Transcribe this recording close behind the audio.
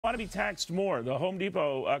want to be taxed more. The Home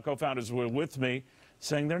Depot co-founders were with me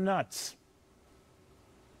saying they're nuts.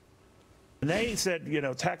 And they said, you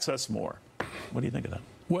know, tax us more. What do you think of that?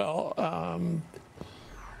 Well,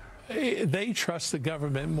 they trust the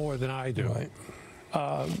government more than I do. Right.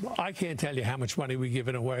 I can't tell you how much money we're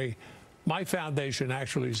giving away. My foundation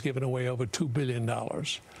actually is giving away over $2 billion.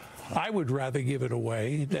 I would rather give it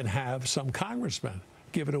away than have some congressman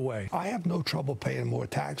give it away. I have no trouble paying more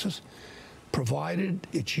taxes, provided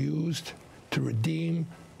it's used to redeem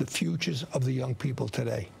the futures of the young people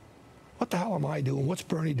today. What the hell am I doing? What's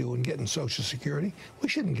Bernie doing getting Social Security? We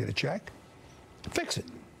shouldn't get a check. Fix it.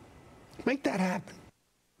 Make that happen.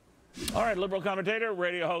 All right, liberal commentator,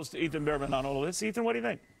 radio host Ethan Behrman on all of this. Ethan, what do you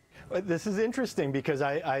think? This is interesting because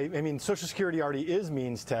I mean, Social Security already is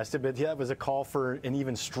means tested, but that was a call for an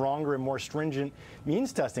even stronger and more stringent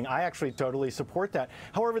means testing. I actually totally support that.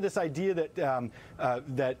 However, this idea that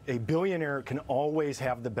that a billionaire can always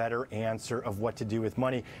have the better answer of what to do with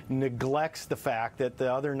money neglects the fact that the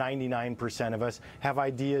other 99% of us have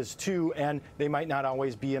ideas too, and they might not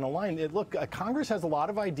always be in alignment. Look, Congress has a lot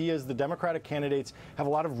of ideas. The Democratic candidates have a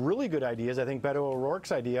lot of really good ideas. I think Beto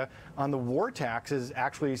O'Rourke's idea on the war tax is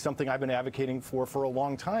actually something I've been advocating for a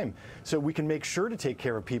long time. So we can make sure to take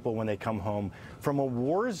care of people when they come home from a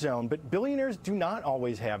war zone. But billionaires do not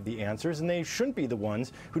always have the answers, and they shouldn't be the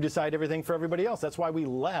ones who decide everything for everybody else. That's why we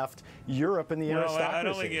left Europe and the aristocracy. I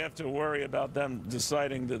don't think you have to worry about them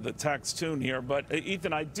deciding the tax tune here. But,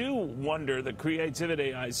 Ethan, I do wonder the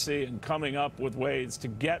creativity I see in coming up with ways to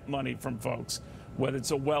get money from folks, whether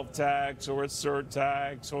it's a wealth tax or a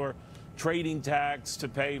surtax or trading tax to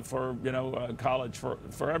pay for, you know, college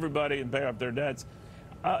for everybody and pay off their debts.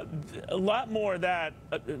 A lot more of that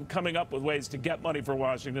coming up with ways to get money for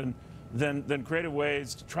Washington than creative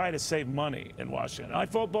ways to try to save money in Washington. I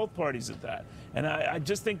fault both parties at that. And I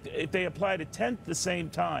just think if they applied a tenth the same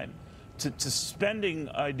time to spending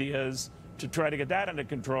ideas to try to get that under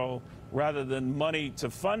control rather than money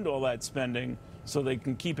to fund all that spending so they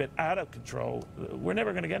can keep it out of control, we're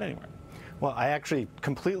never going to get anywhere. Well, I actually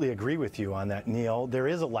completely agree with you on that, Neil. There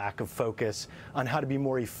is a lack of focus on how to be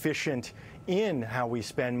more efficient in how we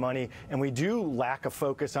spend money, and we do lack a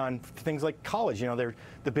focus on things like college. You know,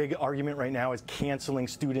 the big argument right now is canceling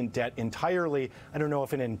student debt entirely. I don't know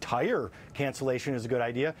if an entire cancellation is a good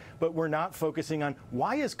idea, but we're not focusing on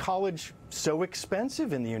why is college so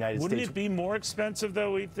expensive in the United States. Wouldn't it be more expensive,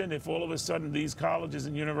 though, Ethan, if all of a sudden these colleges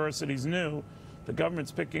and universities knew the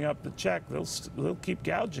government's picking up the check, they'll keep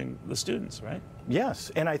gouging the students, right?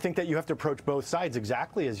 Yes, and I think that you have to approach both sides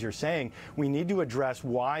exactly as you're saying. We need to address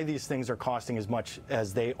why these things are costing as much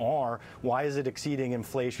as they are. Why is it exceeding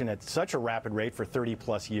inflation at such a rapid rate for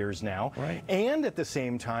 30-plus years now? Right. And at the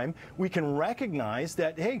same time, we can recognize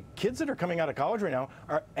that, hey, kids that are coming out of college right now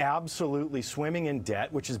are absolutely swimming in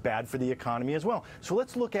debt, which is bad for the economy as well. So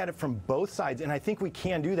let's look at it from both sides, and I think we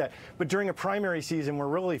can do that. But during a primary season, we're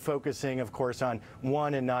really focusing, of course, on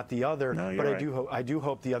one and not the other. No, but right. I do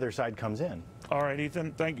hope the other side comes in. All right,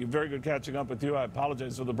 Ethan, thank you. Very good catching up with you. I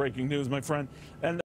apologize for the breaking news, my friend. And